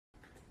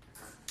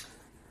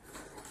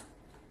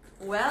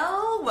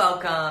Well,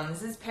 welcome.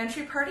 This is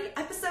Pantry Party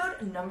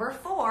episode number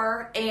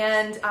 4,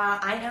 and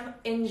I am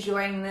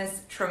enjoying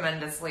this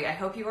tremendously. I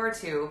hope you are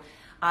too.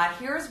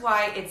 Here's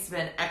why it's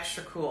been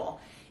extra cool.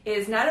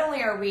 Is not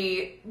only are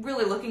we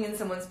really looking in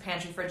someone's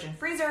pantry, fridge, and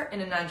freezer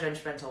in a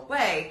non-judgmental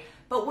way,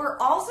 but we're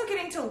also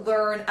getting to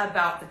learn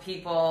about the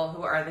people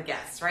who are the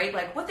guests, right?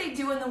 Like what they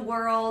do in the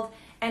world,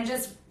 and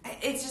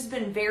it's just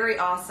been very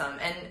awesome.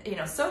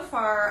 And so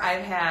far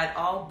I've had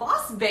all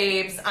boss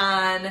babes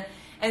on.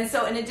 And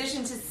so in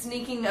addition to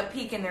sneaking a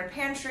peek in their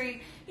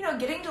pantry,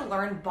 getting to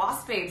learn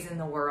boss babes in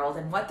the world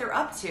and what they're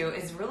up to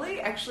is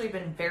really actually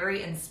been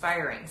very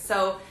inspiring.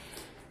 So,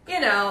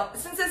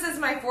 since this is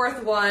my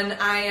 4th one,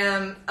 I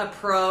am a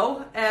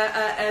pro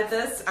at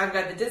this. I've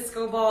got the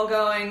disco ball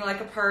going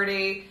like a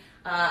party.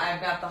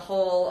 I've got the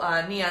whole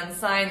neon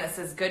sign that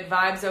says good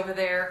vibes over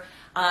there.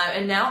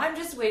 And now I'm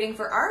just waiting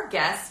for our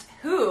guest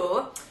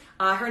who,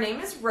 her name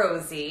is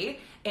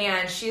Rosie.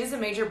 And she is a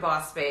major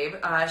boss babe.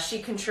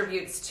 She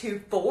contributes to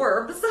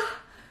Forbes.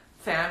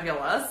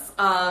 Fabulous.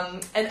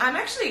 And I'm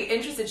actually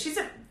interested. She's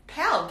a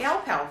gal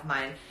pal of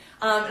mine.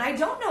 And I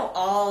don't know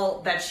all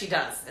that she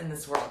does in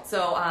this world.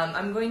 So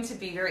I'm going to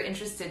be very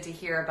interested to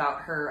hear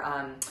about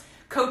her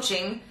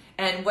coaching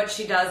and what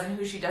she does and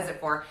who she does it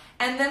for.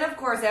 And then, of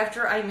course,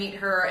 after I meet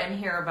her and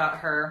hear about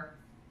her,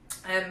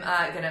 I'm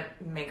going to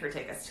make her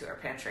take us to her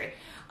pantry.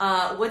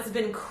 What's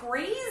been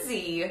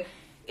crazy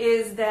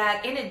is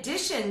that in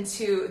addition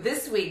to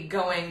this week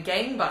going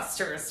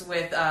gangbusters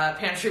with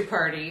Pantry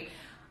Party,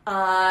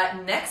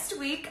 next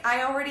week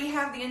I already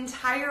have the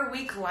entire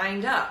week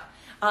lined up.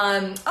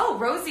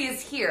 Rosie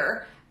is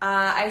here.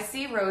 I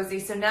see Rosie.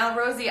 So now,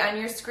 Rosie, on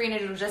your screen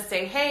it'll just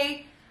say,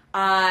 hey,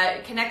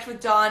 connect with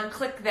Dawn,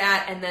 click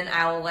that, and then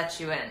I'll let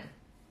you in.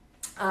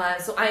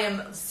 So I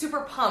am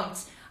super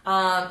pumped.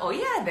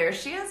 There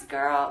she is,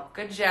 girl.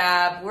 Good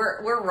job.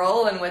 We're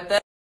rolling with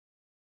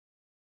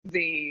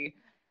this.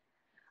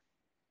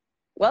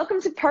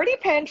 Welcome to Party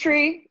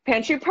Pantry,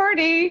 Pantry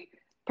Party,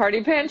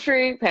 Party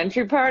Pantry,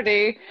 Pantry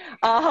Party.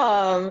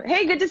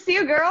 Hey, good to see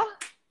you, girl.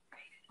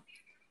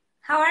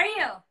 How are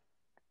you?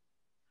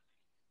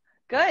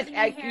 Good.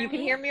 You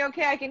can hear me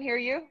okay? I can hear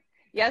you.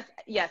 Yes.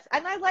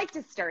 And I like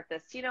to start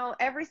this.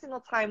 Every single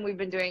time we've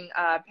been doing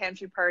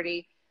Pantry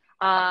Party,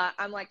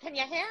 I'm like, can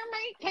you hear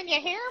me? Can you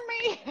hear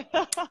me?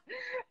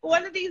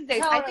 One of these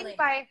days, totally. I think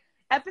by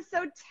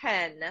episode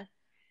 10,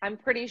 I'm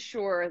pretty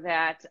sure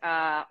that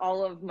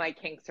all of my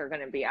kinks are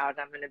going to be out and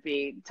I'm going to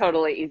be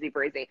totally easy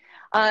breezy.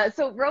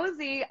 So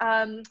Rosie,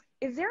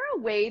 is there a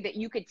way that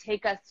you could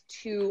take us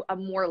to a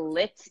more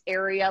lit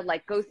area,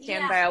 like go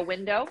stand by a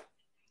window?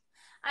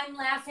 I'm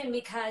laughing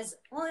because,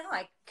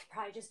 I could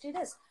probably just do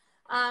this.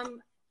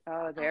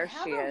 There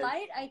she is. I have a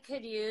light I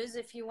could use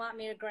if you want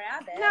me to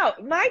grab it. No,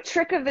 my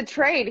trick of the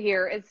trade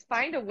here is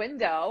find a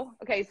window.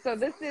 Okay, so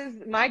this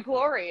is my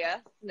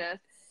gloriousness.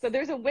 So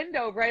there's a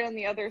window right on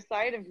the other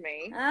side of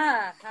me.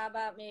 How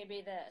about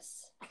maybe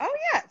this? Oh,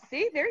 yeah.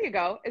 See, there you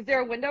go. Is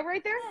there a window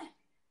right there? Yeah.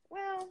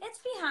 Well, it's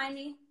behind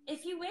me.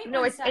 If you wait no,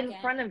 one it's second. in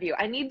front of you.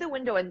 I need the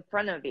window in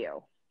front of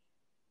you.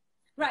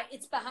 Right,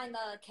 it's behind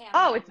the camera.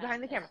 Oh, it's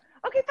behind the camera.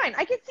 Okay, fine.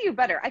 I can see you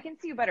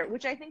better.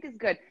 Which I think is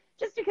good.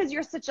 Just because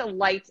you're such a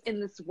light in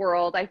this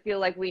world, I feel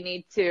like we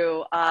need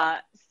to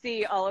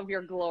see all of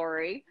your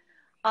glory.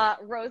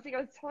 Rosie, I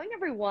was telling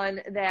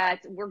everyone that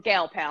we're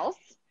gal pals.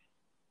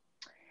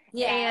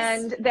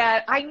 Yes. And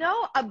that I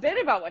know a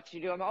bit about what you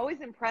do. I'm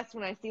always impressed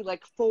when I see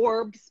like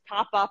Forbes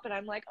pop up and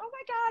I'm like, oh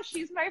my gosh,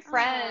 she's my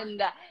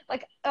friend.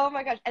 Like, oh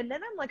my gosh. And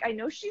then I'm like, I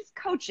know she's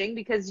coaching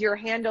because your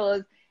handle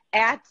is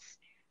at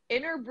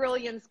Inner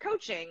Brilliance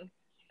Coaching.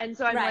 And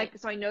so I'm like,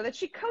 so I know that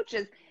she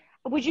coaches.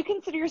 Would you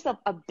consider yourself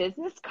a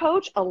business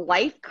coach, a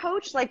life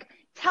coach? Like,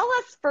 tell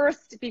us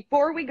first,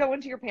 before we go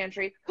into your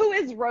pantry, who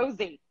is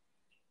Rosie?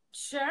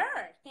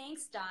 Sure.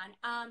 Thanks,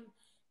 Dawn.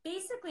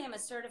 Basically, I'm a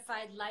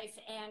certified life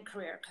and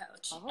career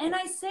coach. Oh. And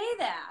I say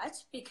that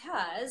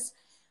because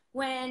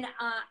when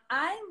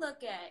I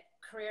look at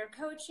career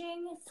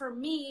coaching, for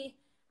me,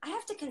 I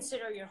have to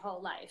consider your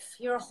whole life.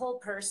 You're a whole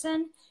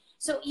person.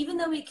 So even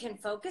though we can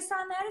focus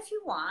on that if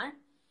you want,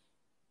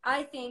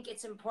 I think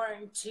it's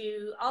important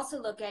to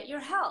also look at your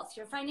health,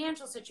 your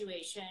financial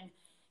situation,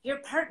 your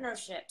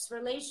partnerships,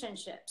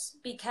 relationships,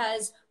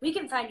 because we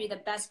can find you the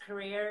best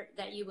career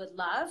that you would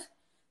love.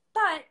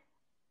 But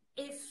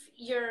if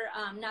you're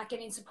not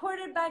getting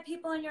supported by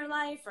people in your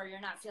life or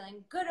you're not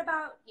feeling good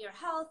about your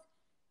health,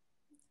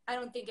 I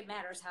don't think it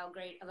matters how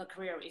great of a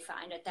career we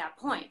find at that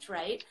point,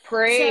 right?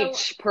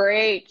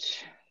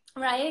 Preach.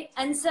 Right?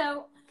 And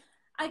so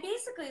I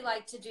basically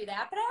like to do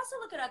that, but I also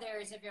look at other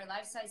areas of your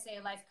life. So I say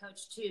a life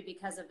coach too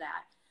because of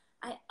that.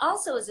 I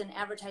also was in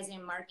advertising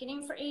and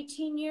marketing for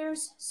 18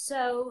 years.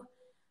 So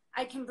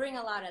I can bring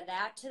a lot of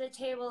that to the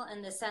table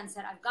in the sense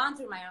that I've gone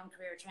through my own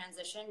career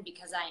transition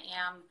because I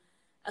am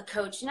a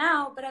coach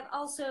now, but I've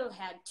also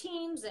had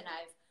teams and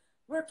I've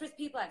worked with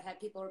people. I've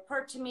had people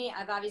report to me.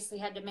 I've obviously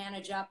had to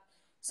manage up.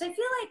 So I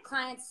feel like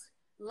clients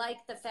like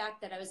the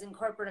fact that I was in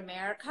corporate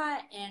America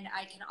and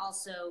I can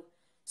also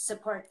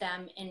support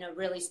them in a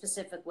really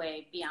specific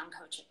way beyond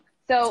coaching.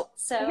 So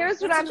So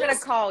here's what that's I'm the going to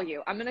gist. call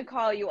you. I'm going to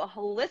call you a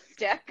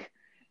holistic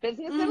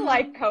business and Mm-hmm.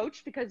 life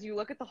coach because you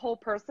look at the whole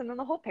person and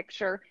the whole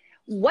picture.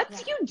 What Yeah.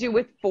 do you do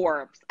with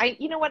Forbes?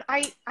 You know what?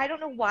 I don't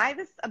know why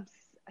this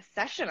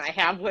obsession I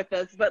have with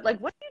this, but like,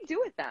 what do you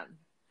do with them?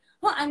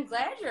 Well, I'm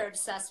glad you're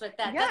obsessed with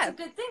that. That's Yes. a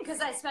good thing because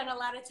I spend a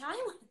lot of time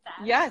with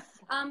that. Yes.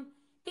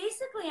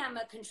 Basically, I'm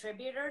a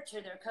contributor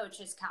to their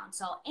coaches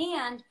council,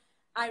 and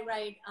I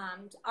write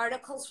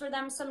articles for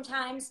them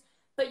sometimes.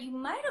 But you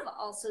might have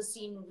also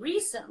seen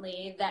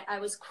recently that I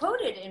was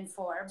quoted in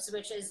Forbes,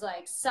 which is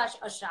like such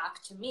a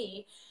shock to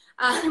me,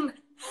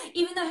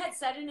 even though I had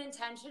set an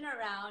intention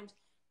around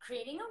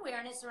creating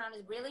awareness around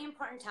a really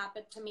important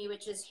topic to me,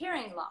 which is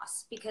hearing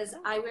loss, because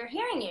I wear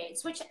hearing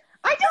aids, which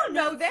I don't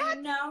know if that.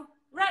 you know.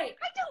 Right.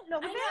 I don't know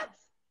that.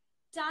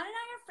 Don and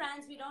I are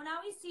friends. We don't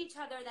always see each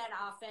other that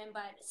often,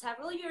 but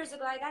several years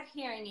ago I got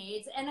hearing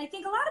aids, and I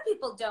think a lot of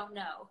people don't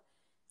know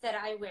that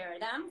I wear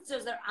them. So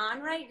they're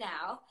on right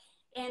now,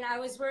 and I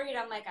was worried.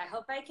 I'm like, I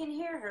hope I can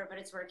hear her, but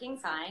it's working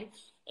fine.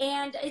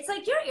 And it's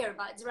like your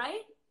earbuds,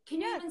 right?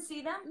 Can you even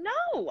see them?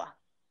 No.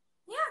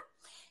 Yeah.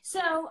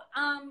 So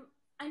I'm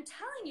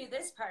telling you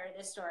this part of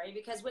the story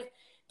because with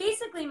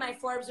basically my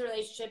Forbes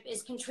relationship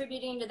is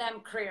contributing to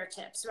them career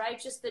tips,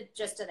 right? Just the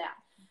gist of that.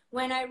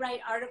 When I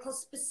write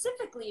articles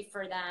specifically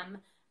for them,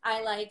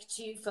 I like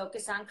to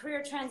focus on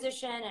career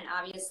transition and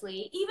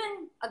obviously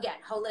even, again,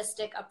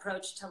 holistic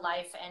approach to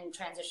life and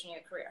transitioning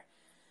your career.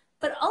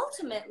 But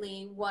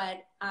ultimately,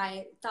 what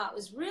I thought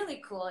was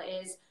really cool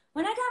is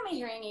when I got my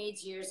hearing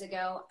aids years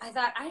ago, I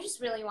thought I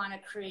just really want to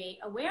create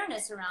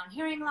awareness around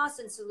hearing loss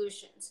and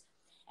solutions.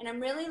 And I'm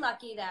really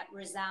lucky that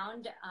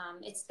Resound,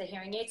 it's the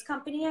hearing aids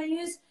company I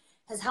use,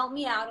 has helped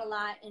me out a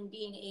lot in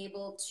being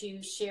able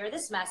to share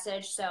this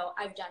message. So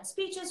I've done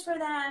speeches for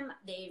them.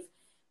 They've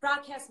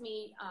broadcast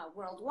me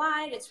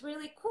worldwide. It's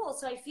really cool.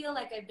 So I feel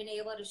like I've been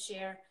able to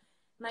share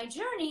my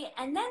journey.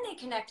 And then they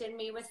connected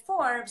me with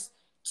Forbes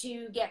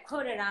to get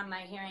quoted on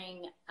my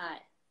hearing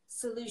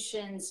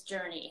solutions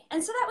journey.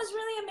 And so that was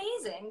really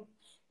amazing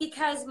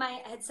because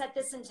I had set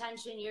this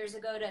intention years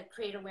ago to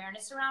create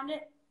awareness around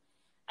it.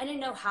 I didn't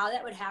know how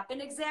that would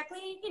happen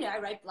exactly. You know, I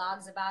write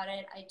blogs about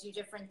it. I do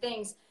different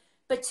things.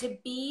 But to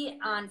be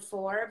on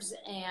Forbes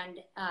and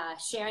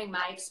sharing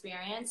my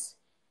experience,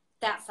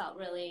 that felt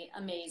really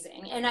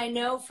amazing. And I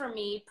know for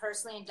me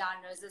personally, and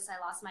Don knows this,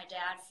 I lost my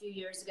dad a few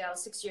years ago,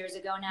 6 years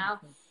ago now.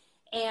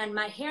 And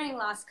my hearing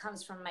loss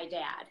comes from my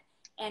dad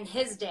and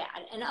his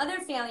dad and other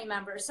family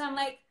members. So I'm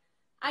like,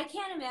 I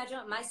can't imagine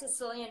what my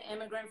Sicilian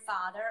immigrant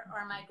father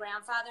or my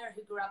grandfather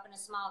who grew up in a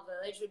small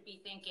village would be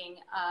thinking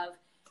of,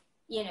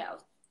 you know,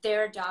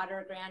 their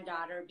daughter,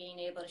 granddaughter being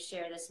able to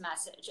share this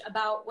message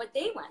about what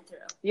they went through.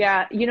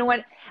 Yeah. You know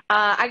what?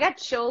 I got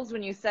chills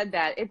when you said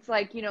that. It's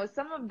like, you know,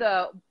 some of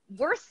the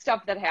worst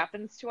stuff that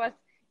happens to us,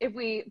 if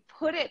we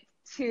put it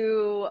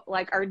to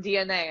like our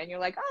DNA and you're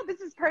like, oh,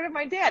 this is part of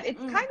my dad. It's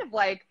kind of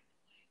like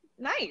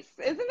nice,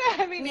 isn't it?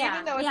 I mean,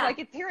 even though it's like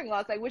it's hearing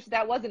loss, I wish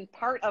that wasn't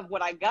part of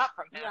what I got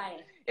from him.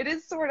 Right. It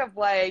is sort of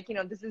like, you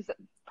know, this is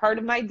part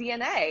of my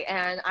DNA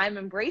and I'm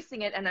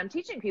embracing it and I'm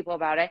teaching people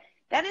about it.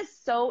 That is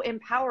so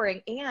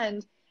empowering.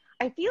 And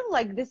I feel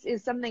like this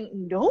is something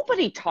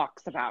nobody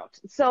talks about.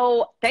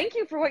 So thank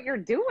you for what you're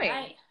doing.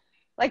 Right.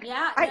 Like,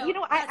 Yeah,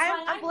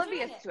 I'm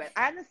oblivious to it.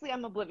 Honestly,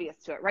 I'm oblivious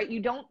to it, right?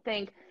 You don't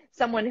think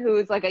someone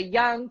who's like a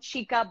young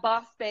chica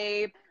boss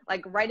babe,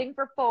 like writing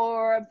for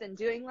Forbes and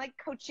doing like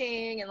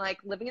coaching and like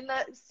living in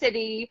the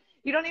city,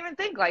 you don't even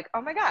think like,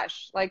 oh my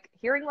gosh, like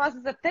hearing loss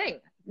is a thing,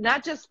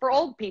 not just for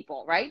old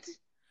people, right?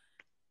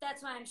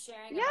 That's why I'm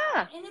sharing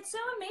about it. And it's so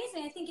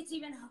amazing. I think it's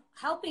even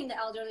helping the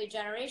elderly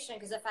generation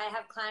because if I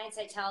have clients,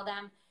 I tell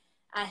them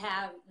I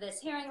have this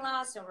hearing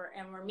loss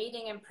and we're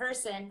meeting in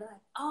person. Like,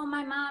 oh,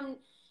 my mom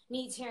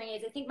needs hearing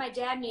aids. I think my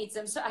dad needs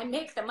them. So I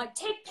make them like,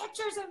 take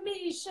pictures of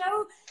me,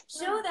 show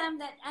them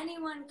that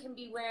anyone can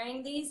be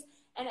wearing these.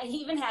 And I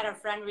even had a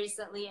friend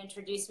recently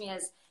introduce me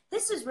as,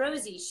 this is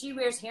Rosie. She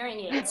wears hearing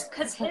aids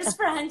because his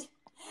friend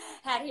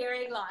had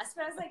hearing loss.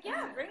 But I was like,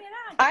 yeah, bring it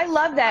on. I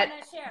love that.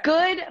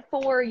 Good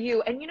for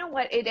you. And you know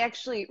what? It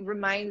actually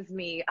reminds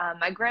me,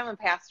 my grandma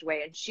passed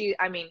away and she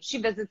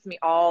visits me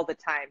all the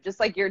time, just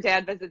like your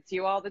dad visits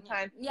you all the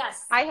time.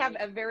 Yes. I have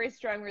a very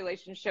strong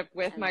relationship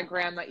with my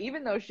grandma,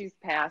 even though she's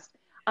passed.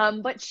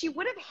 But she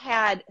would have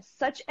had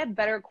such a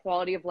better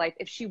quality of life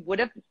if she would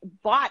have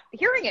bought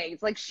hearing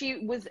aids. Like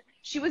she was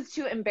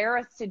too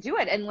embarrassed to do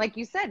it. And like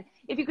you said,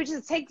 if you could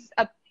just take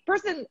a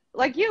person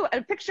like you,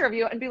 a picture of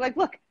you and be like,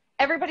 look,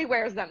 everybody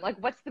wears them. Like,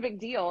 what's the big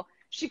deal?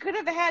 She could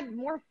have had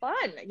more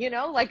fun, you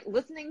know, like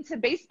listening to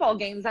baseball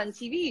games on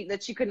TV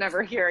that she could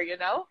never hear, you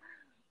know?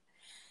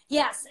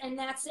 Yes, and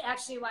that's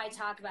actually why I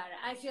talk about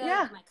it. I feel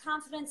like my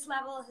confidence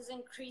level has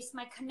increased,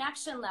 my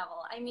connection level.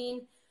 I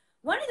mean,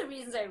 one of the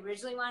reasons I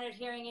originally wanted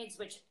hearing aids,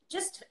 which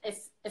just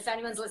if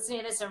anyone's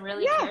listening to this and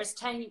really cares,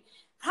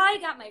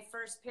 probably got my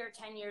first pair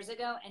 10 years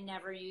ago and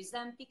never used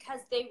them because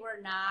they were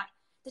not,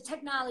 the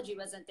technology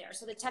wasn't there.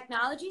 So the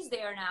technology's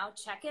there now.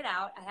 Check it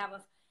out. I have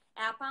a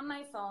app on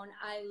my phone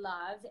I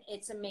love.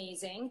 It's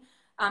amazing.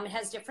 It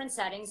has different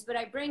settings, but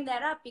I bring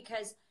that up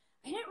because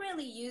I didn't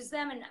really use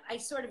them. And I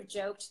sort of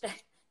joked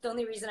that the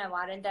only reason I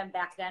wanted them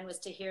back then was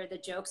to hear the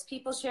jokes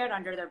people shared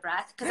under their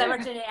breath. Because I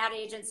worked in an ad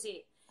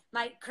agency.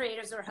 My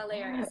creatives were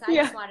hilarious. I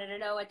just wanted to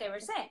know what they were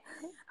saying.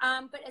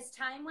 But as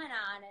time went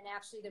on, and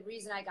actually the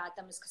reason I got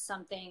them was because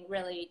something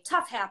really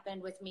tough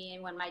happened with me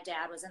and when my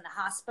dad was in the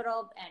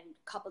hospital and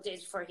a couple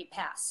days before he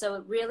passed. So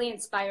it really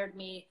inspired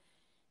me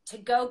to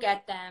go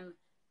get them.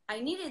 I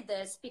needed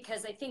this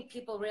because I think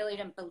people really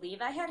didn't believe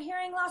I had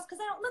hearing loss because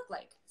I don't look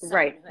like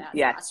someone who has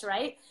loss,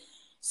 right?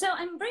 So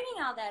I'm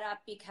bringing all that up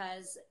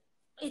because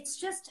it's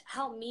just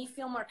helped me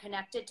feel more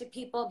connected to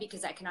people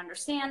because I can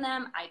understand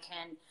them. I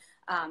can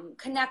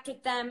connect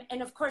with them.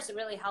 And of course, it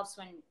really helps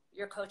when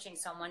you're coaching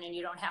someone and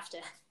you don't have to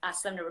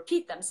ask them to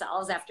repeat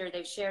themselves after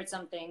they've shared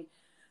something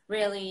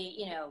really,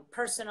 you know,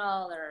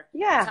 personal or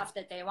tough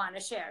that they want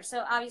to share.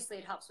 So obviously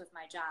it helps with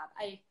my job.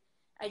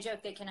 I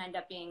joke they can end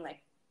up being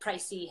like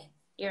pricey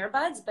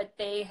earbuds, but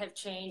they have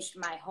changed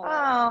my whole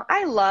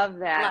I love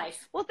that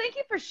life. Well, thank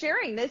you for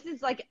sharing. This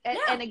is like,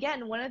 and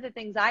again, one of the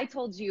things I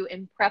told you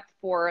in prep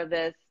for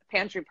this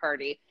pantry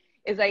party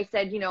is I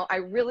said, you know, I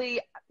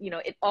really, you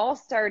know, it all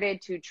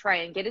started to try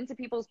and get into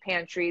people's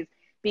pantries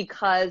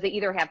because they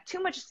either have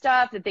too much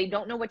stuff that they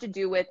don't know what to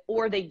do with,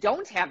 or they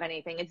don't have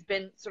anything. It's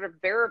been sort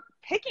of bare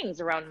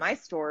pickings around my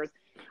stores.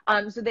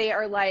 So they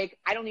are like,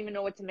 I don't even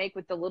know what to make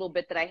with the little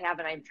bit that I have,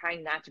 and I'm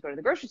trying not to go to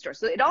the grocery store.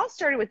 So it all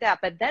started with that.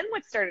 But then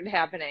what started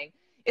happening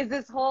is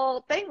this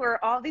whole thing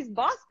where all these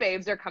boss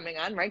babes are coming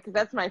on, right? Because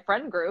that's my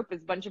friend group,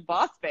 is a bunch of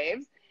boss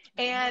babes.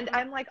 And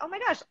I'm like, oh my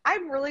gosh,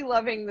 I'm really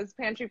loving this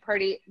pantry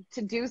party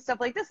to do stuff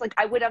like this. Like,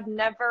 I would have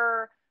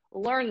never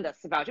learned this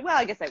about you. Well,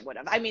 I guess I would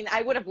have. I mean,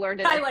 I would have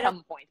learned it at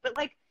some point. But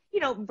like, you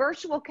know,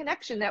 virtual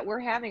connection that we're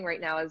having right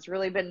now has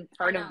really been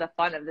part of the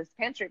fun of this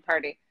pantry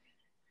party.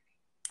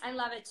 I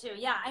love it too.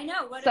 Yeah, I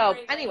know. So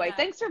anyway,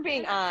 thanks for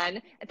being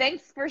on.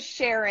 Thanks for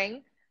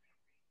sharing.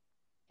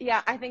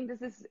 Yeah, I think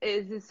this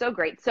is so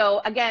great. So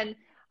again,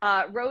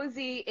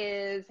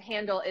 Rosie's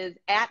handle is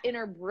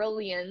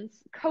 @InnerBrilliance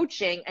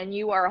Coaching, and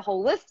you are a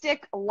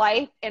holistic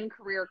life and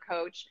career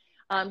coach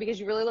because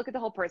you really look at the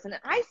whole person.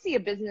 And I see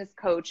a business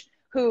coach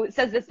who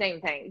says the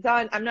same thing.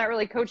 Dawn, I'm not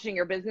really coaching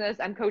your business.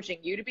 I'm coaching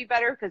you to be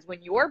better, because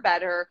when you're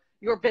better,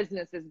 your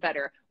business is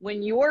better.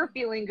 When you're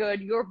feeling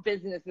good, your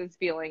business is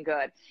feeling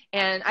good.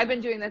 And I've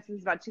been doing this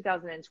since about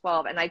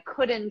 2012, and I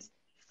couldn't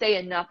say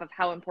enough of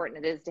how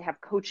important it is to have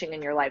coaching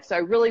in your life. So I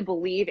really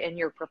believe in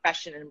your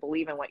profession and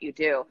believe in what you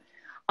do.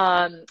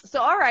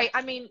 So, all right.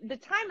 I mean, the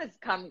time has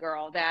come,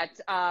 girl, that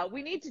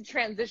we need to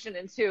transition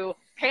into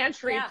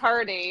pantry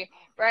party,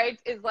 right?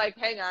 Is like,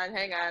 hang on,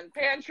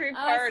 pantry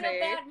party. I feel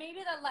bad. Maybe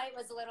the light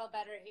was a little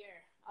better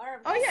here.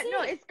 Or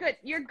no, it's good.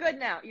 You're good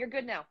now.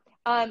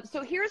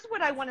 So here's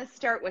what I want to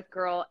start with,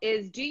 girl,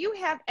 is do you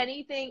have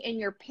anything in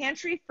your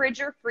pantry, fridge,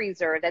 or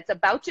freezer that's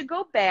about to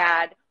go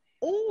bad,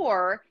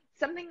 or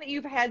something that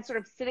you've had sort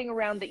of sitting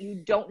around that you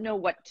don't know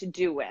what to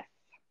do with?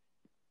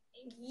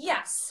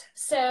 Yes.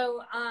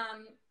 So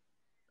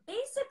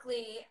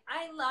basically,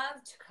 I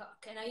love to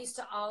cook, and I used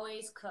to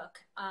always cook.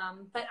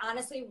 But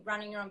honestly,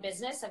 running your own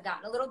business, I've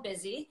gotten a little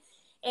busy.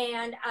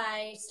 And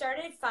I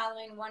started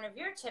following one of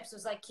your tips,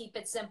 was like, keep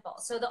it simple.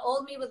 So the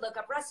old me would look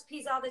up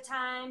recipes all the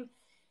time.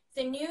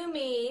 The new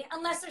me,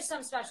 unless there's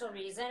some special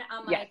reason,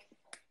 I'm like,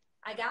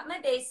 I got my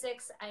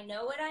basics. I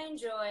know what I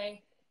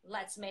enjoy.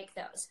 Let's make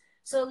those.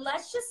 So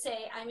let's just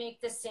say I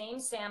make the same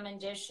salmon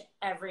dish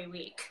every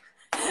week.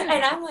 And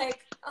I'm like,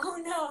 oh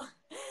no,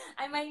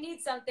 I might need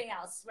something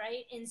else,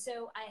 right? And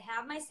so I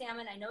have my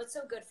salmon. I know it's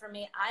so good for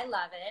me. I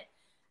love it.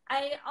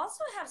 I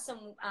also have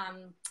some,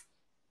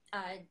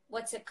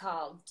 what's it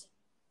called?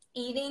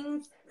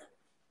 Eating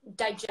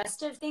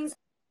digestive things.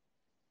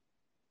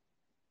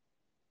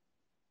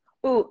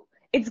 Ooh,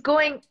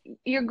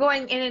 you're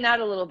going in and out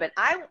a little bit.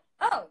 I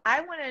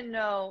want to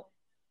know,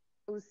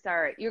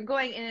 sorry, you're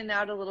going in and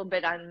out a little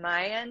bit on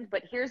my end,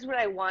 but here's what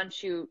I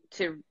want you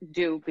to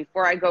do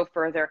before I go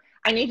further.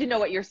 I need to know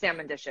what your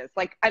salmon dish is.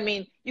 Like, I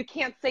mean, you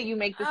can't say you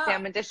make the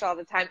salmon dish all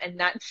the time and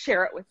not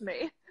share it with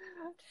me.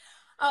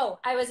 Oh,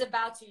 I was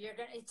about to.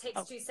 It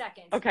takes 2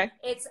 seconds. Okay.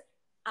 It's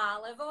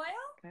olive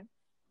oil,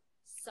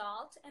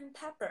 salt, and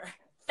pepper.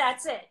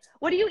 That's it.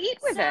 What do you eat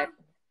with it?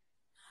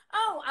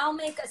 Oh, I'll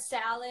make a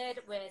salad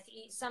with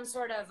some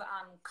sort of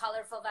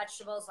colorful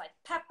vegetables like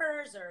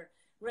peppers or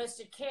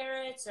roasted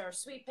carrots or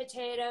sweet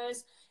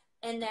potatoes,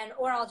 and then,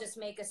 or I'll just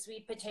make a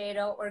sweet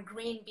potato or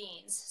green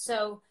beans.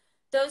 So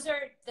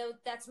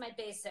that's my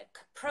basic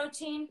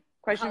protein.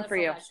 Question for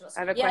you. Vegetables.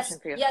 I have a question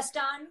for you. Yes,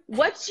 Dawn.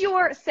 What's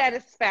your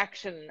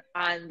satisfaction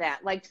on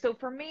that? Like, so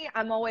for me,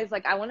 I'm always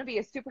like, I want to be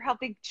a super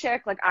healthy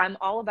chick. Like, I'm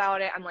all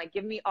about it. I'm like,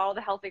 give me all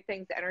the healthy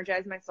things to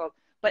energize my soul.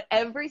 But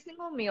every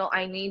single meal,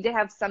 I need to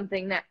have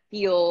something that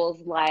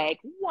feels like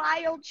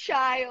wild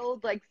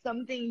child, like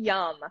something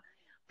yum.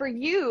 For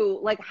you,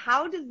 like,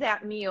 how does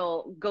that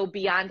meal go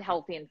beyond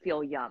healthy and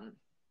feel yum?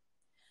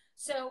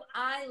 So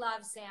I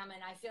love salmon.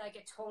 I feel like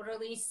it's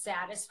totally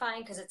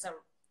satisfying because it's a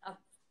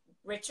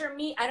richer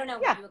meat. I don't know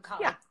what you would call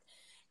it.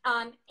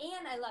 And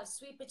I love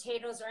sweet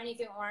potatoes or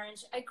anything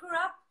orange. I grew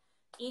up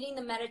eating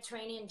the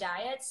Mediterranean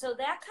diet. So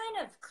that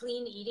kind of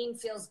clean eating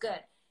feels good.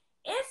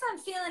 If I'm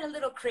feeling a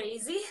little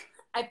crazy,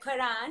 I put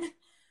on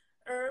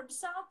herb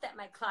salt that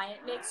my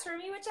client makes for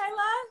me, which I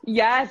love.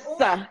 Yes.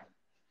 Or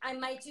I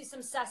might do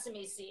some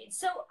sesame seeds.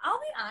 So I'll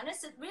be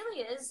honest, it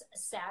really is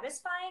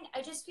satisfying.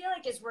 I just feel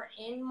like as we're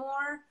in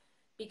more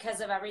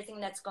because of everything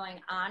that's going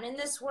on in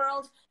this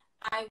world,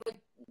 I would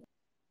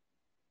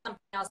something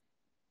else.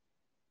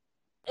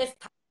 If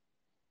I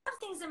have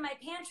things in my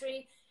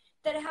pantry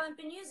that I haven't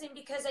been using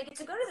because I get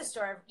to go to the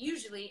store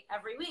usually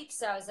every week.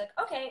 So I was like,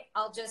 okay,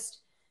 I'll just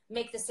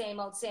make the same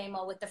old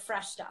with the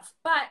fresh stuff.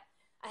 But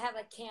I have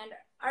like canned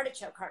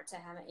artichoke hearts I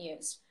haven't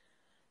used.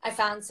 I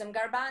found some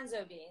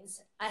garbanzo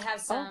beans. I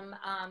have some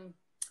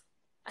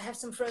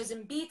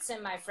frozen beets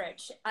in my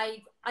fridge.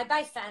 I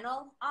buy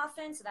fennel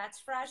often, so that's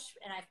fresh,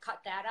 and I've cut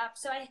that up.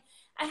 So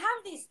I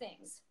have these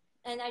things,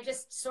 and I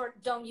just sort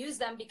of don't use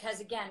them because,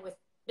 again, with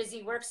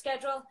busy work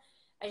schedule,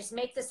 I just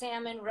make the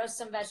salmon, roast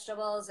some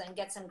vegetables, and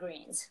get some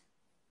greens.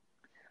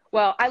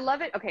 Well, I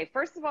love it. Okay,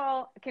 first of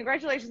all,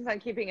 congratulations on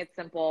keeping it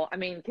simple. I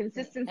mean,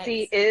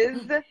 consistency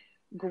is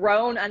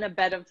grown on a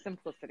bed of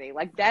simplicity.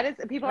 Like that is,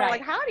 people are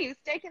like, how do you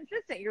stay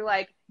consistent? You're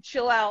like,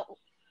 chill out,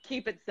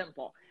 keep it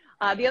simple.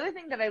 The other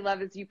thing that I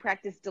love is you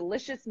practice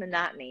delicious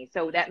monotony.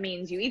 So that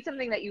means you eat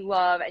something that you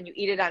love and you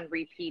eat it on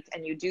repeat,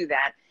 and you do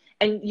that.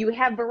 And you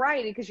have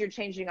variety because you're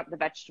changing up the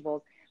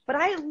vegetables. But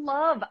I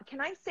love,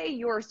 can I say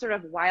your sort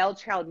of wild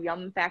child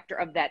yum factor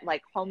of that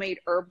like homemade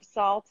herb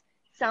salt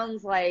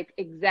sounds like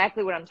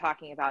exactly what I'm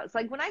talking about. It's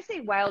like when I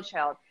say wild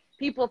child,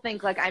 people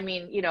think like, I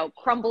mean, you know,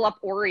 crumble up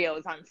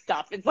Oreos on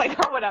stuff. It's like,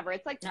 or whatever.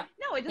 It's like,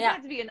 no, it doesn't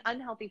have to be an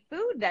unhealthy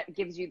food that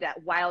gives you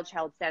that wild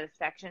child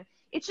satisfaction.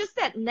 It's just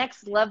that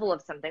next level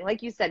of something.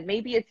 Like you said,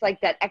 maybe it's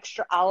like that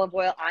extra olive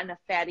oil on a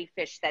fatty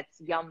fish that's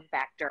yum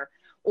factor.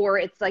 Or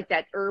it's like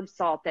that herb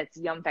salt that's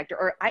yum factor.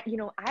 Or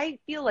I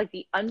feel like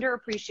the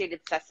underappreciated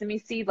sesame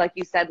seed, like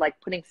you said, like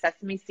putting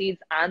sesame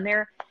seeds on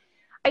there.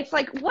 It's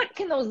like, what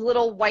can those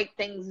little white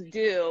things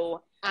do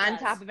on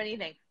top of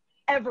anything?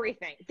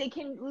 Everything. They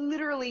can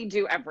literally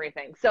do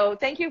everything. So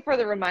thank you for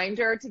the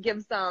reminder to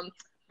give some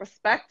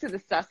respect to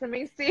the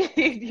sesame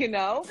seed, you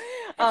know.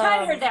 I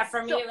probably heard that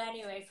from you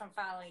anyway, from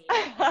following you.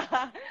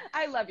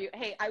 I love you.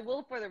 Hey, I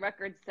will for the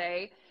record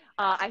say,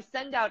 I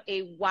send out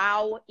a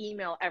WOW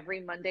email every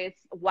Monday.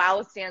 It's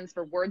WOW stands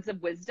for Words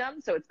of Wisdom.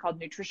 So it's called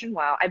Nutrition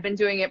WOW. I've been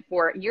doing it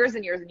for years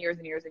and years and years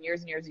and years and years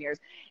and years and years.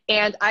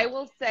 And I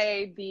will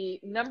say the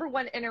number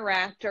one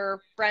interactor,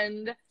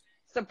 friend,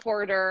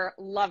 supporter,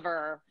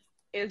 lover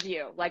is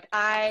you. Like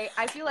I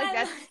feel like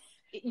that's,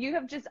 you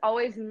have just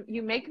always,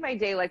 you make my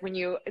day. Like when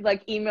you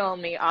like email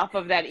me off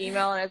of that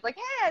email and it's like,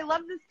 hey, I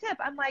love this tip.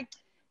 I'm like,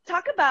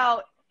 talk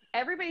about,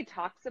 everybody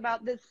talks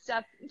about this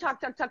stuff.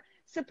 Talk.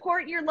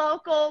 Support your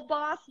local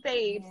boss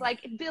babes.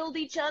 Like build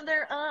each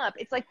other up.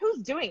 It's like, who's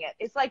doing it?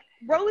 It's like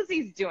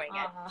Rosie's doing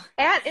it.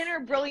 At Inner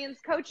Brilliance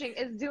Coaching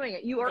is doing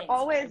it. You are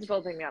always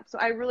building me up. So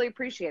I really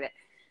appreciate it.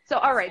 So,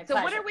 all right. So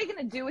what are we going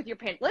to do with your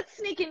pantry? Let's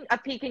sneak in a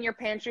peek in your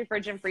pantry,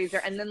 fridge, and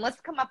freezer, and then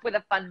let's come up with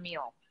a fun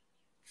meal.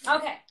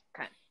 Okay.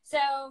 So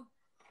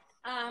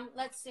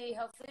let's see.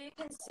 Hopefully you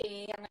can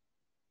see.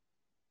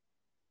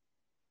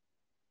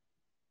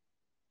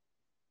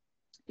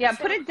 Yeah,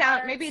 put it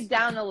down, maybe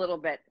down a little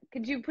bit.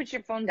 Could you put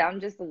your phone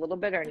down just a little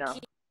bit or no?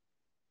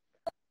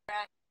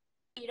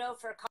 Keto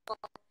for a couple.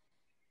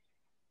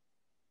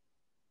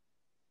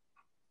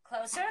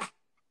 Closer?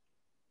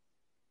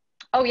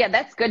 Oh, yeah,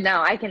 that's good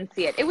now. I can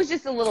see it. It was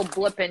just a little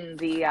blip in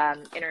the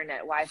internet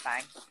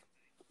Wi-Fi.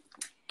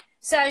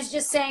 So I was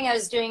just saying I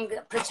was doing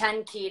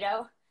pretend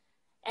keto.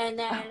 And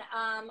then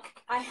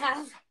I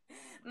have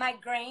my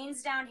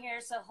grains down here.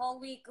 So whole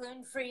wheat,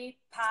 gluten-free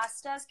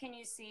pastas. Can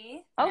you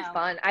see? Oh, no.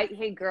 Fun.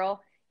 Hey,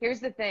 girl,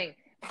 here's the thing.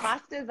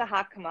 Pasta is a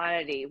hot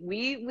commodity.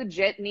 We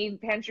legit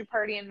need Pantry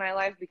Party in my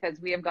life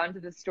because we have gone to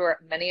the store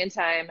many a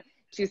time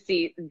to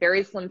see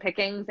very slim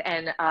pickings.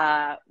 And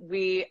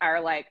we are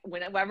like,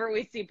 whenever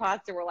we see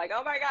pasta, we're like,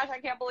 oh my gosh,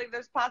 I can't believe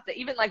there's pasta.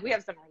 Even like we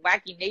have some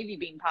wacky navy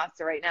bean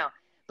pasta right now.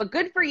 But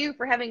good for you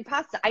for having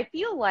pasta. I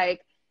feel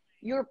like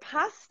your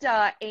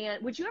pasta,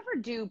 and would you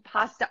ever do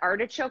pasta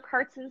artichoke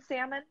hearts and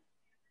salmon?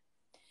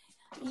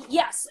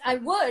 Yes, I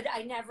would.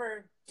 I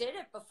never did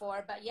it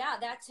before, but yeah,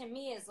 that to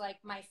me is like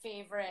my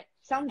favorite.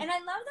 And I love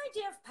the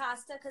idea of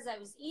pasta because I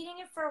was eating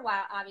it for a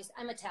while. Obviously,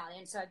 I'm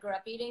Italian, so I grew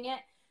up eating it.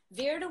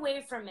 Veered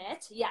away from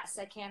it. Yes,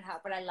 I can't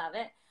help it. I love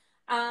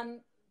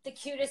it. The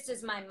cutest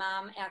is my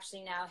mom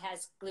actually now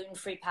has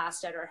gluten-free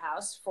pasta at her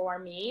house for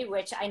me,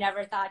 which I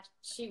never thought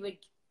she would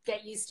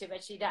get used to,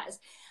 but she does.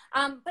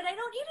 But I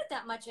don't eat it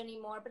that much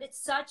anymore, but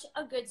it's such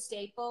a good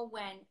staple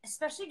when,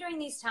 especially during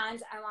these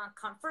times, I want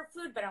comfort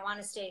food, but I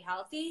want to stay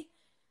healthy.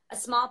 A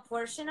small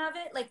portion of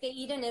it, like they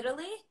eat in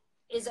Italy,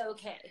 is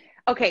okay.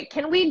 Okay,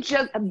 can we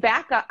just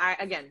back up?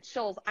 Again,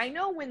 Shoals, I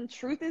know when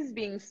truth is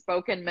being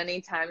spoken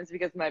many times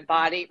because my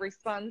body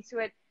responds to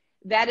it,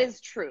 that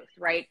is truth,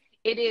 right?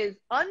 It is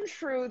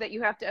untrue that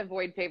you have to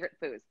avoid favorite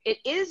foods. It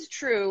is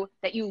true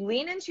that you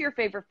lean into your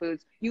favorite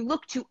foods. You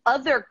look to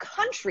other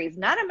countries,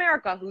 not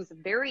America, who's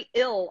very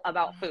ill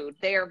about food.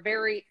 They are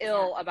very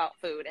ill about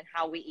food and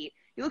how we eat.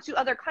 You look to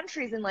other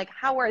countries and like,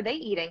 how are they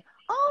eating?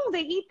 Oh,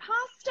 they eat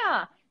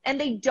pasta. And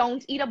they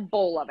don't eat a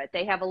bowl of it.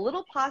 They have a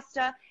little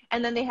pasta,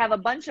 and then they have a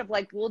bunch of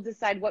like, we'll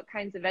decide what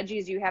kinds of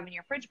veggies you have in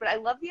your fridge. But I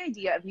love the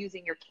idea of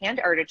using your canned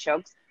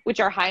artichokes, which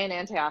are high in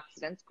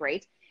antioxidants,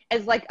 great,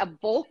 as like a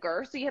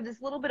bulker. So you have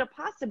this little bit of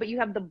pasta, but you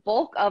have the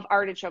bulk of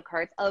artichoke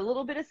hearts, a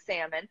little bit of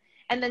salmon,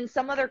 and then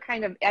some other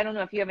kind of, I don't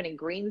know if you have any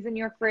greens in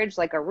your fridge,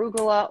 like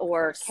arugula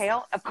or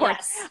kale. Of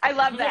course. Yes. I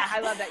love that. Yeah.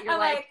 I love that.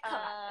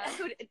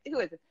 You're who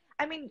is it?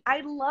 I mean, I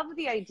love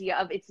the idea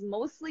of it's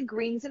mostly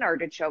greens and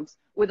artichokes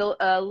with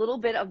a little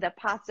bit of the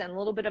pasta and a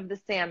little bit of the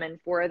salmon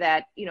for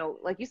that, you know,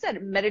 like you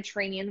said,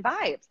 Mediterranean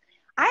vibes.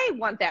 I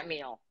want that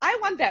meal. I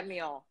want that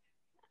meal.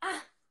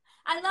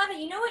 I love it.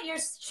 You know what you're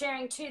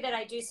sharing too that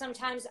I do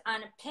sometimes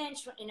in a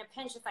pinch,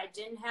 if I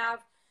didn't have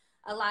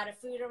a lot of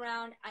food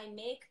around, I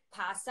make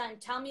pasta, and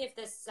tell me if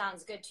this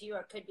sounds good to you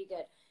or could be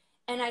good.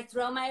 And I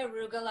throw my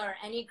arugula or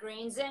any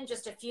greens in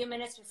just a few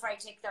minutes before I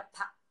take the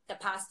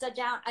pasta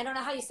down. I don't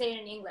know how you say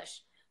it in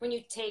English. When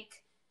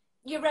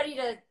you're ready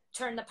to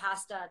turn the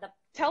pasta.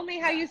 Tell me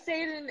how you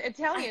say it in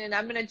Italian, and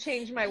I'm going to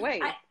change my way.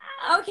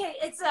 Okay,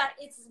 it's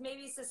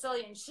maybe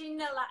Sicilian.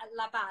 Scina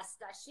la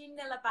pasta.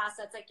 Scina la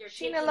pasta. It's like you're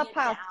Scina la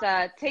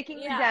pasta, taking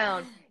it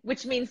down,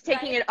 which means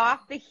taking it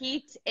off the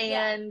heat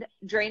and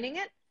draining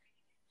it.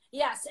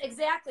 Yes,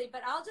 exactly.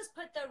 But I'll just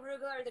put the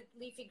arugula or the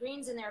leafy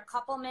greens in there a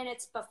couple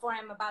minutes before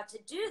I'm about to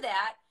do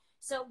that.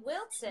 So it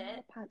wilts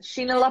it.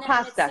 Scina la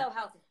pasta. It's so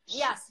healthy.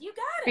 Yes, you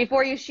got it.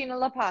 Before you scina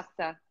la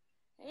pasta.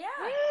 Yeah.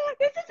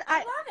 I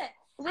love it.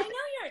 Listen, I know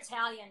you're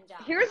Italian, Dawn.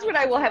 Here's what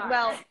I will have.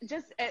 Well,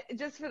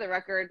 just for the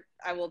record,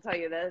 I will tell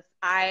you this.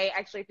 I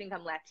actually think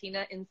I'm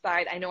Latina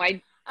inside. I know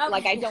I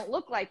don't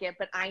look like it,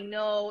 but I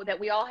know that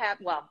we all have,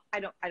 well, I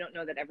don't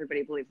know that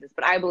everybody believes this,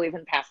 but I believe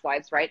in past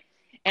lives, right?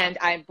 And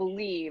I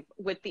believe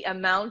with the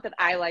amount that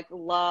I like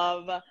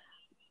love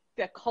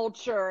the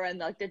culture and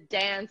like the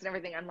dance and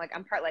everything,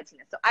 I'm part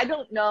Latina. So I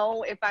don't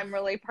know if I'm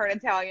really part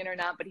Italian or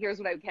not, but here's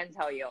what I can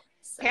tell you.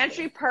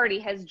 Pantry Party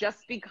has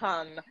just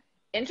become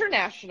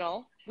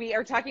international. We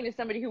are talking to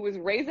somebody who was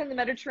raised in the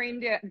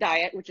Mediterranean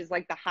diet, which is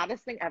like the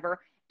hottest thing ever.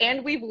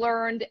 And we've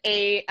learned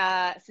a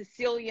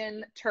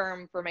Sicilian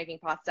term for making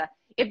pasta.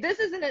 If this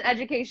isn't an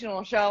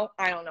educational show,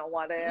 I don't know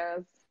what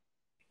is.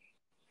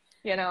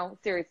 You know,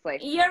 seriously.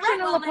 You're right.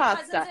 Well, my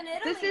cousin's in Italy,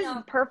 this is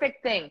the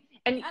perfect thing.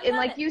 And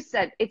like you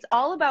said, it's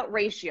all about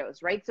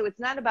ratios, right? So it's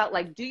not about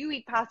like, do you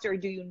eat pasta or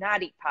do you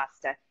not eat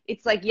pasta?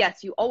 It's like,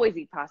 yes, you always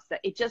eat pasta.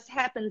 It just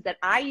happens that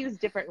I use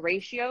different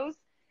ratios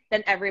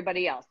than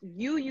everybody else.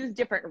 You use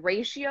different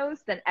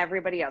ratios than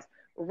everybody else.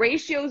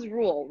 Ratios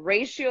rule.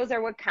 Ratios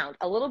are what count.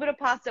 A little bit of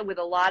pasta with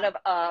a lot of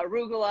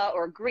arugula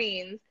or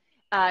greens,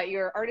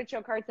 your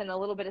artichoke hearts and a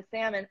little bit of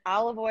salmon,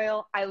 olive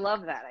oil. I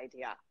love that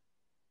idea.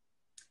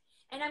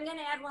 And I'm going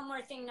to add one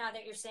more thing now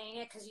that you're saying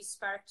it, because you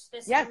sparked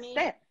this for me.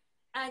 Say it.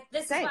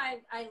 This is why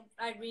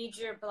I read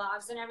your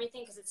blogs and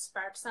everything, because it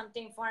sparks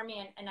something for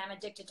me, and I'm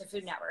addicted to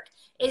Food Network,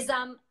 is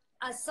a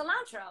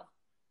cilantro.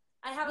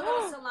 I have a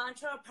little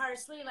cilantro,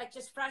 parsley, like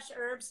just fresh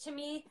herbs to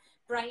me,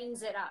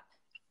 brightens it up.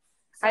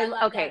 So I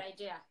love that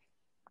idea.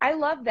 I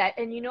love that.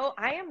 And, you know,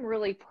 I am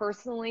really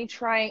personally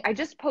trying. I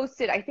just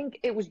posted, I think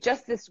it was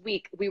just this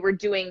week, we were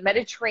doing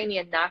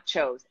Mediterranean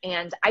nachos,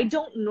 and I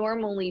don't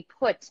normally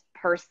put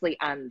parsley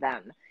on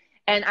them.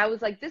 And I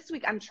was like, this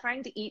week I'm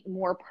trying to eat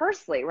more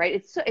parsley, right?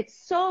 It's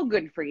so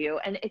good for you.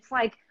 And it's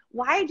like,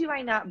 why do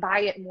I not buy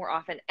it more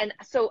often? And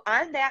so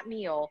on that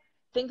meal,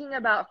 thinking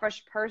about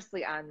fresh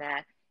parsley on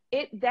that,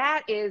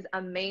 that is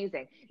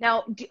amazing.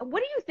 Now, what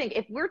do you think?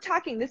 If we're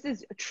talking, this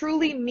is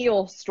truly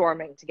meal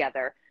storming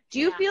together. Do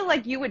you feel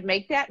like you would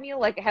make that meal?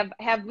 Like,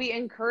 have we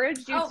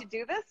encouraged you to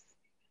do this?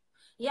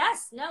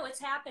 Yes. No, it's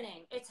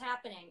happening. It's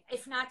happening.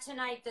 If not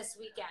tonight, this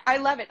weekend. I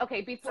love it.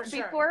 Okay.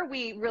 Before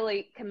we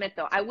really commit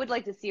though, I would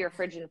like to see your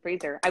fridge and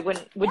freezer.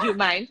 Would you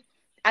mind?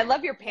 I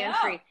love your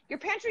pantry. Yeah. Your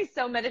pantry's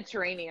so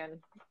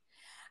Mediterranean.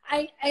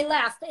 I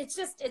laugh.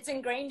 It's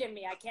ingrained in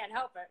me. I can't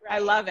help it. Right? I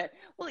love it.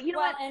 Well, you know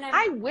what?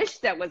 I wish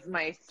that was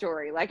my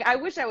story. Like, I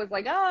wish I was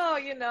like, oh,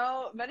 you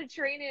know,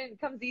 Mediterranean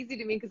comes easy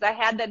to me because I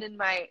had that in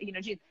my, you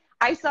know, genes.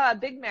 I saw a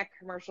Big Mac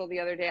commercial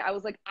the other day. I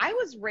was like, I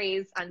was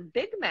raised on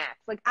Big Macs.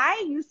 Like,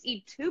 I used to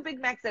eat 2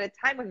 Big Macs at a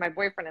time with my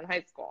boyfriend in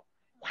high school.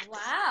 What?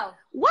 Wow.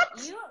 What?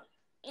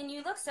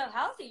 You look so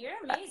healthy. You're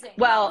amazing.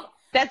 Well,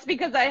 that's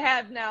because I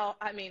have now,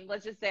 I mean,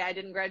 let's just say I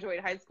didn't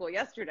graduate high school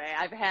yesterday.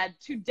 I've had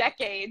 2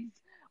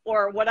 decades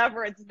or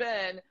whatever it's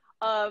been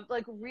of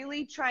like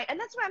really trying. And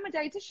that's why I'm a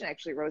dietitian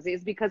actually, Rosie,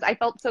 is because I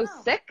felt so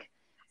sick.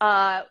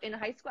 In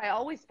high school, I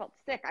always felt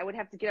sick. I would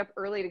have to get up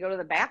early to go to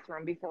the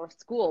bathroom before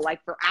school,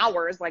 like for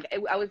hours. Like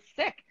I was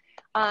sick.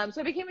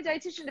 So I became a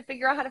dietitian to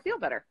figure out how to feel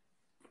better.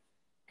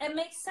 It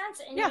makes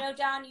sense. And you know,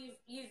 Dawn,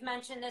 you've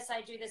mentioned this.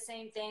 I do the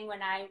same thing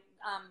when I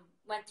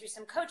went through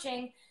some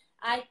coaching.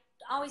 I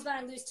always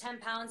want to lose 10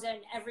 pounds,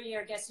 and every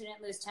year, guess who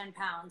didn't lose 10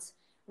 pounds?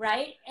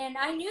 right? And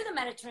I knew the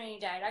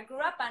Mediterranean diet. I grew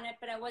up on it,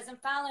 but I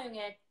wasn't following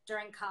it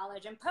during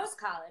college and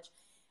post-college.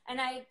 And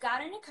I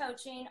got into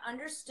coaching,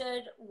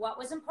 understood what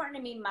was important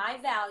to me, my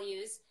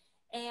values,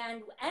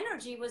 and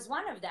energy was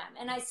one of them.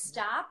 And I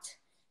stopped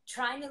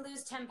trying to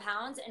lose 10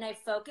 pounds and I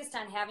focused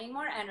on having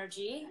more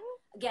energy.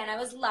 Again, I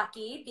was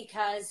lucky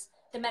because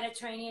the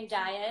Mediterranean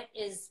diet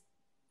is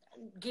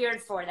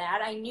geared for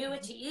that. I knew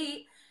what to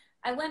eat.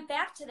 I went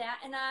back to that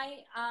and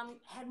I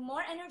had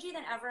more energy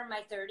than ever in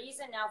my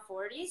 30s and now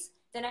 40s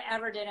than I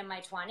ever did in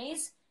my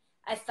 20s.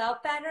 I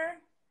felt better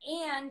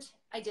and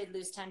I did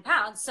lose 10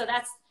 pounds. So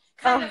that's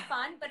kind of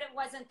fun, but it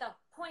wasn't the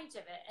point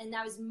of it. And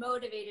I was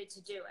motivated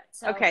to do it.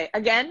 So, okay.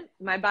 Again,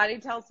 my body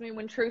tells me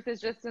when truth is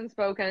just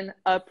unspoken,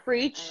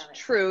 preach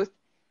truth.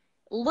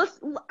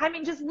 Listen, I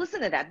mean, just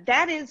listen to that.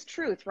 That is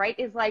truth, right?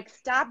 Is like,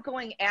 stop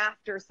going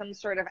after some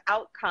sort of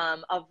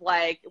outcome of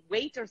like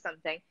weight or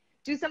something.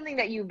 Do something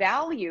that you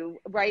value,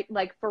 right?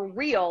 Like for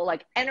real,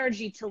 like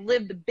energy to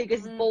live the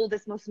biggest,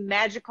 boldest, most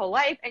magical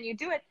life. And you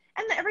do it.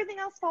 And then everything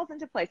else falls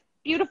into place.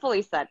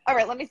 Beautifully said. All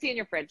right, let me see in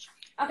your fridge.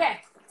 Okay.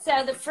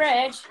 So the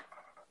fridge,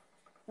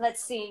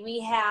 let's see.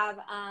 We have,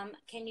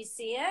 can you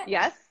see it?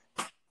 Yes.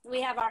 We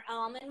have our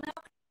almond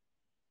milk.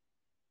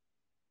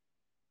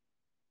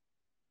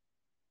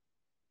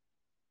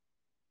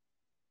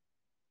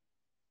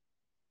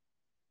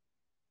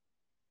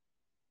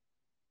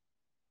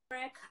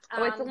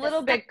 It's a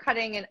little bit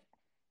cutting in.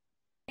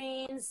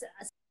 Greens,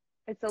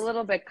 It's a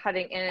little bit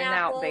cutting in and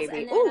out, apples,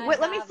 baby. and then Ooh, I wait,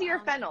 let me have, see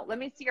your fennel. Let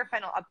me see your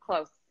fennel up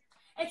close.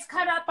 it's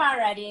cut up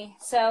already.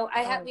 So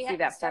I have, we see had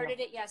that started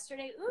fennel. it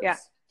yesterday. Oops. Yeah.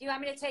 Do you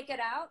want me to take it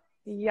out?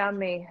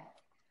 Yummy.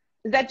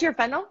 Is that your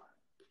fennel?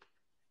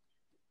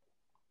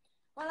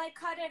 Well, I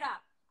cut it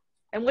up.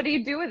 And what do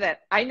you do with it?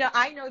 I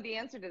know the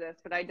answer to this,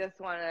 but I just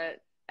want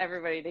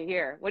everybody to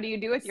hear. What do you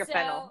do with your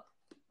fennel?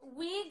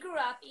 We grew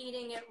up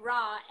eating it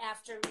raw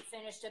after we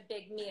finished a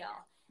big meal.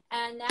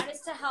 And that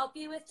is to help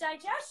you with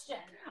digestion.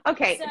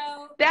 Okay.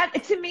 So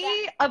that to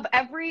me of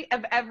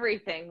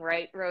everything,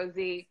 right,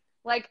 Rosie?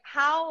 Like,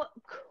 how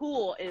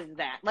cool is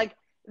that? Like,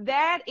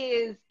 that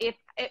is, if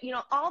you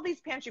know, all these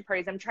pantry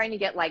parties, I'm trying to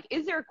get like,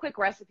 is there a quick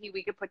recipe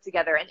we could put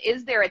together? And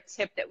is there a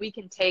tip that we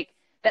can take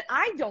that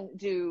I don't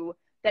do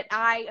that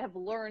I have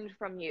learned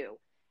from you?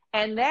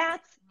 And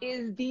that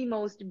is the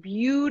most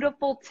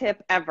beautiful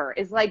tip ever,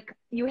 is like,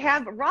 you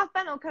have raw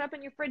fennel cut up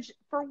in your fridge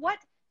for what?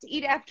 To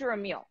eat after a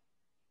meal.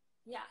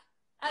 Yeah,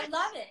 I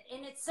love it.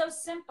 And it's so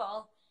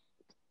simple.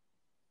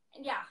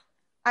 Yeah.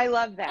 I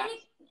love that. And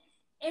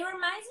it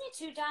reminds me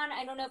too, Dawn,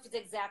 I don't know if it's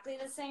exactly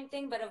the same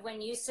thing, but of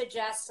when you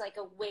suggest like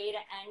a way to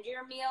end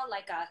your meal,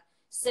 like a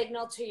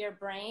signal to your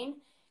brain.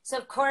 So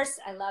of course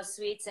I love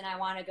sweets and I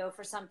want to go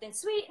for something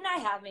sweet and I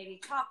have maybe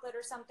chocolate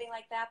or something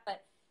like that.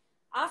 But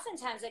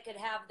oftentimes I could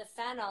have the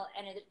fennel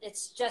and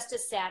it's just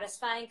as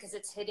satisfying because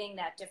it's hitting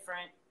that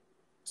different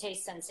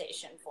taste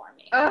sensation for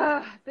me.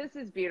 This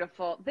is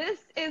beautiful. This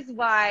is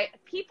why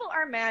people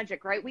are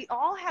magic, right? We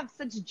all have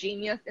such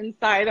genius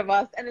inside of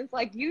us. And it's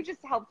like, you just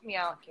helped me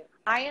out.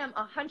 I am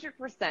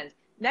 100%.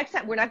 Next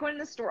time, we're not going to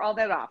the store all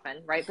that often,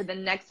 right? But the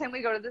next time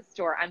we go to the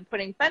store, I'm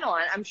putting fennel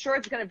on. I'm sure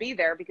it's going to be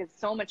there because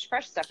so much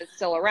fresh stuff is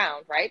still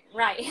around, right?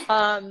 Right.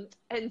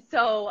 And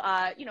so,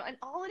 you know, and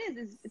all it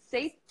is it's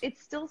safe.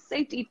 It's still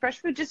safe to eat fresh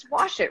food. Just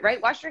wash it,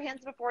 right? Wash your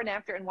hands before and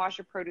after and wash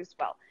your produce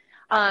well.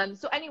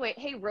 So anyway,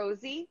 hey,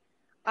 Rosie,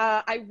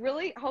 I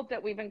really hope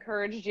that we've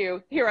encouraged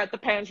you here at the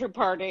Pantry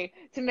Party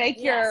to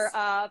make your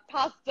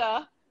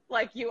pasta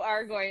like you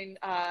are going,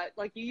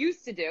 like you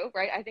used to do,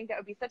 right? I think that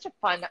would be such a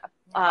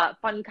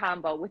fun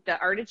combo with the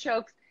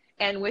artichokes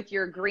and with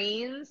your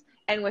greens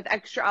and with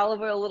extra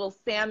olive oil, a little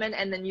salmon,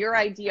 and then your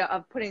idea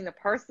of putting the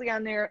parsley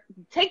on there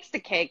takes the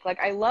cake. Like,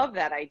 I love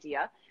that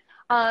idea.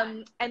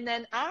 And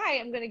then I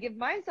am going to give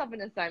myself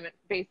an assignment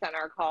based on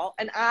our call,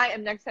 and I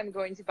am next time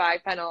going to buy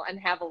fennel and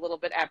have a little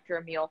bit after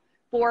a meal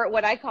for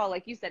what I call,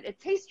 like you said, a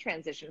taste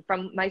transition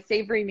from my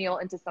savory meal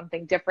into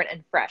something different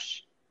and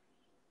fresh.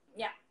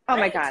 Yeah. Oh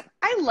my God.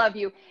 I love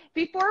you.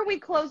 Before we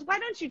close, why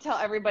don't you tell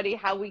everybody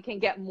how we can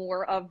get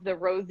more of the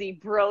Rosie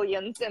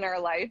brilliance in our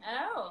life?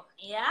 Oh,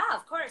 yeah,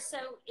 of course. So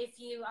if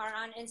you are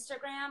on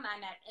Instagram,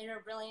 I'm at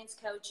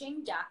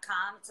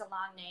innerbrilliancecoaching.com. It's a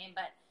long name,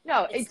 but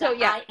no, it's so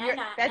yeah,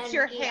 that's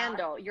your INNER.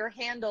 handle. Your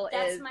handle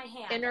That's is my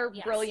handle, Inner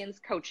yes. Brilliance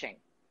Coaching.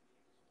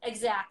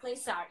 Exactly.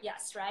 Sorry.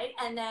 Yes. Right.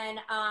 And then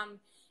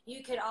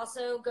you could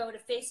also go to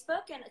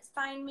Facebook and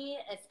find me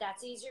if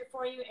that's easier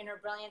for you. Inner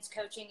Brilliance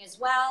Coaching as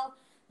well.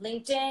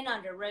 LinkedIn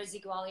under Rosie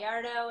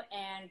Gualiardo.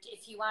 And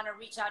if you want to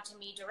reach out to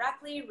me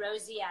directly,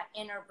 Rosie at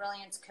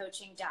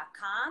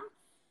innerbrilliancecoaching.com.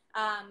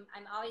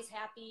 I'm always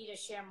happy to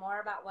share more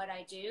about what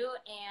I do.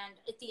 And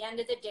at the end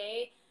of the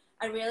day,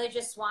 I really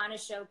just want to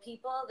show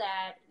people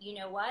that, you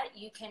know what,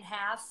 you can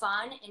have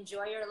fun,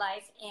 enjoy your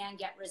life, and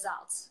get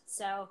results.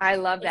 So I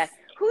love that.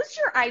 Who's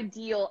your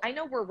ideal? I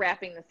know we're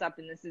wrapping this up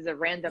and this is a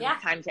random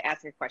time to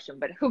ask a question,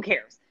 but who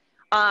cares?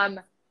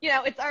 You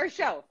know, it's our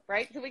show,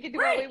 right? So we can do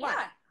what we want.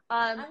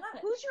 I love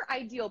it. Who's your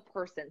ideal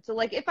person? So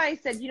like if I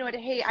said, you know what,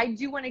 hey, I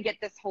do want to get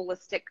this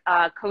holistic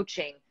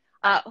coaching.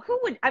 Who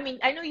would, I mean,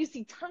 I know you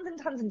see tons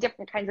and tons of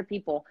different kinds of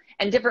people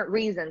and different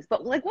reasons,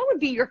 but like, what would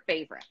be your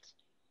favorite?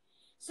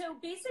 So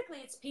basically,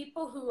 it's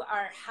people who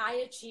are high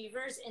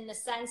achievers in the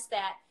sense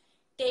that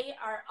they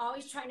are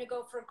always trying to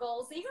go for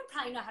goals. They even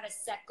probably know how to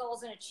set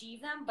goals and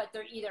achieve them, but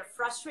they're either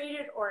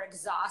frustrated or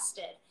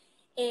exhausted.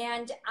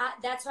 And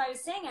that's why I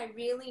was saying I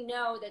really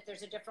know that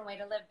there's a different way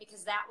to live,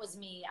 because that was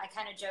me. I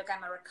kind of joke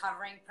I'm a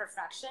recovering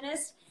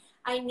perfectionist.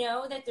 I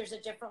know that there's a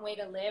different way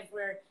to live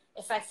where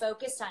if I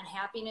focused on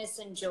happiness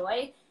and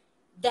joy,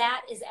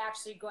 that is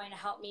actually going to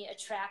help me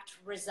attract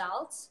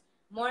results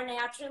more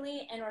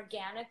naturally and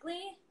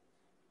organically,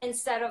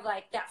 instead of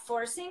like that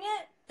forcing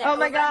it. That oh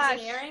my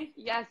gosh.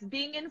 Yes.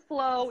 Being in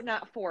flow,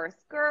 not force.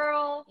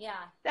 Girl. Yeah.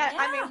 That,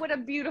 I mean, what a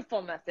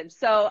beautiful message.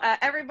 So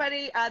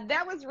everybody,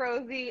 that was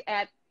Rosie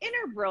at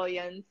Inner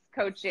Brilliance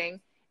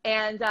Coaching.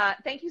 And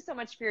thank you so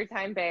much for your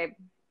time, babe.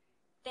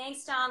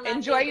 Thanks, Tom.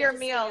 Enjoy your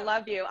meal.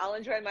 Love you. I'll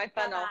enjoy my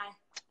fennel. Bye-bye.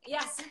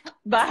 Yes.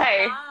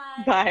 Bye.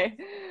 Bye. Bye.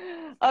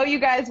 Oh, you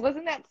guys,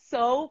 wasn't that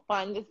so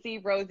fun to see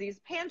Rosie's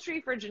pantry,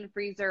 fridge, and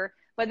freezer,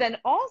 but then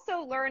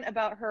also learn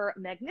about her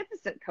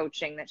magnificent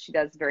coaching that she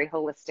does very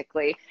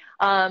holistically.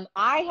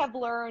 I have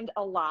learned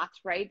a lot,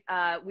 right?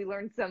 We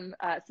learned some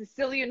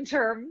Sicilian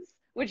terms,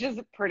 which is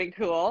pretty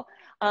cool.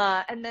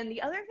 And then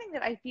the other thing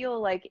that I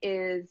feel like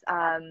is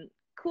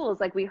cool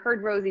is like we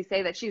heard Rosie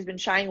say that she's been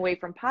shying away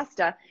from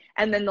pasta,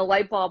 and then the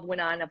light bulb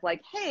went on of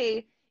like,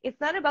 hey, it's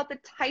not about the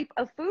type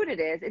of food it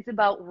is, it's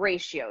about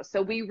ratio.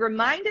 So we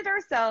reminded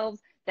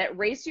ourselves that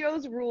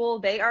ratios rule,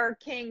 they are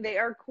king, they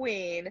are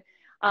queen.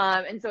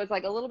 And so it's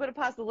like a little bit of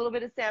pasta, a little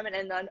bit of salmon,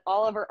 and then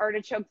all of our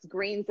artichokes,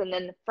 greens, and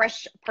then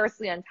fresh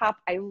parsley on top.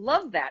 I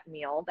love that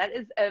meal. That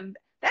is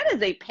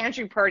a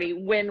pantry party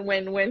win,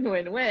 win, win,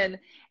 win, win.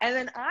 And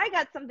then I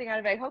got something out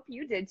of it, I hope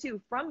you did too,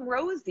 from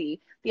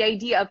Rosie, the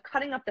idea of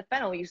cutting up the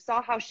fennel. You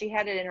saw how she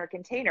had it in her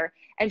container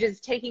and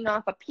just taking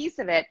off a piece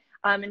of it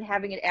and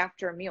having it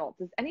after a meal.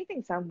 Does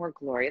anything sound more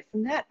glorious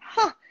than that?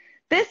 Huh.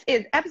 This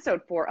is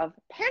episode 4 of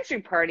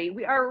Pantry Party.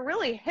 We are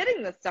really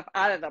hitting this stuff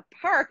out of the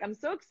park. I'm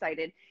so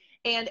excited.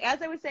 And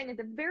as I was saying at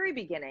the very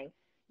beginning,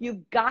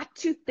 you've got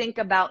to think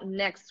about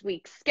next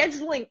week,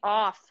 scheduling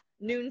off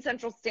noon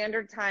Central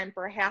Standard Time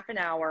for half an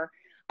hour.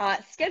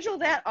 Schedule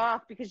that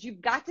off because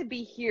you've got to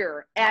be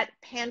here at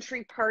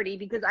Pantry Party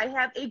because I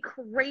have a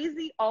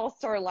crazy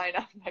all-star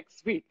lineup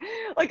next week.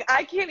 Like,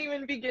 I can't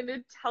even begin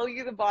to tell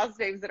you the boss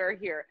babes that are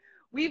here.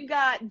 We've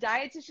got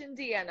dietitian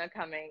Deanna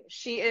coming.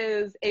 She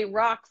is a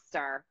rock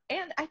star,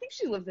 and I think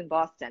she lives in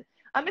Boston.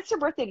 It's her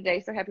birthday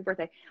today, so happy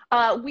birthday.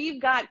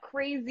 We've got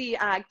crazy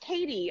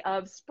Katie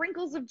of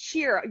Sprinkles of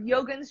Cheer,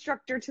 yoga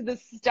instructor to the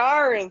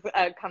stars,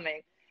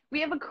 coming. We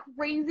have a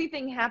crazy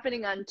thing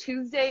happening on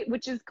Tuesday,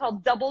 which is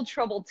called Double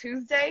Trouble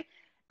Tuesday.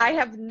 I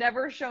have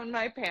never shown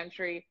my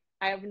pantry.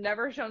 I have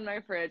never shown my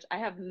fridge. I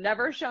have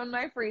never shown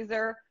my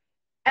freezer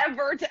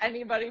ever to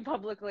anybody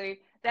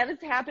publicly. That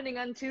is happening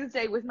on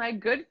Tuesday with my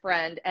good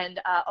friend and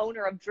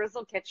owner of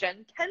Drizzle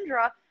Kitchen,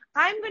 Kendra.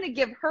 I'm going to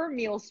give her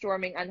meal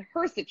storming on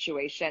her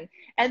situation,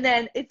 and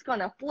then it's going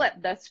to flip.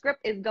 The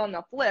script is going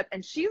to flip,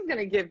 and she's going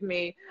to give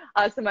me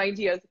some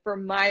ideas for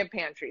my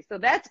pantry. So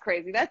that's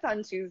crazy. That's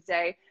on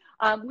Tuesday.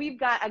 We've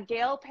got a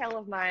gal pal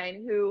of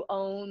mine who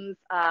owns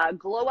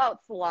Glow Out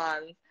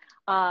salons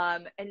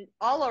and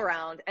all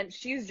around, and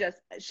she's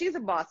a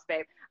boss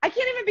babe. I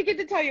can't even begin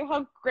to tell you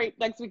how great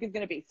next week is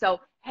going to be.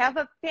 So have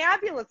a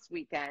fabulous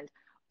weekend.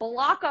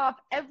 Block off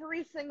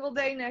every single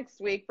day next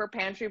week for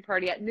Pantry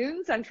Party at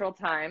noon Central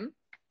Time.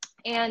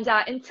 And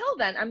until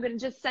then, I'm going to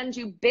just send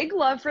you big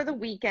love for the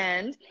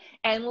weekend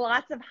and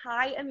lots of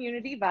high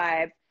immunity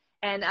vibes.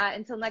 And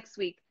until next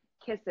week,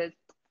 kisses.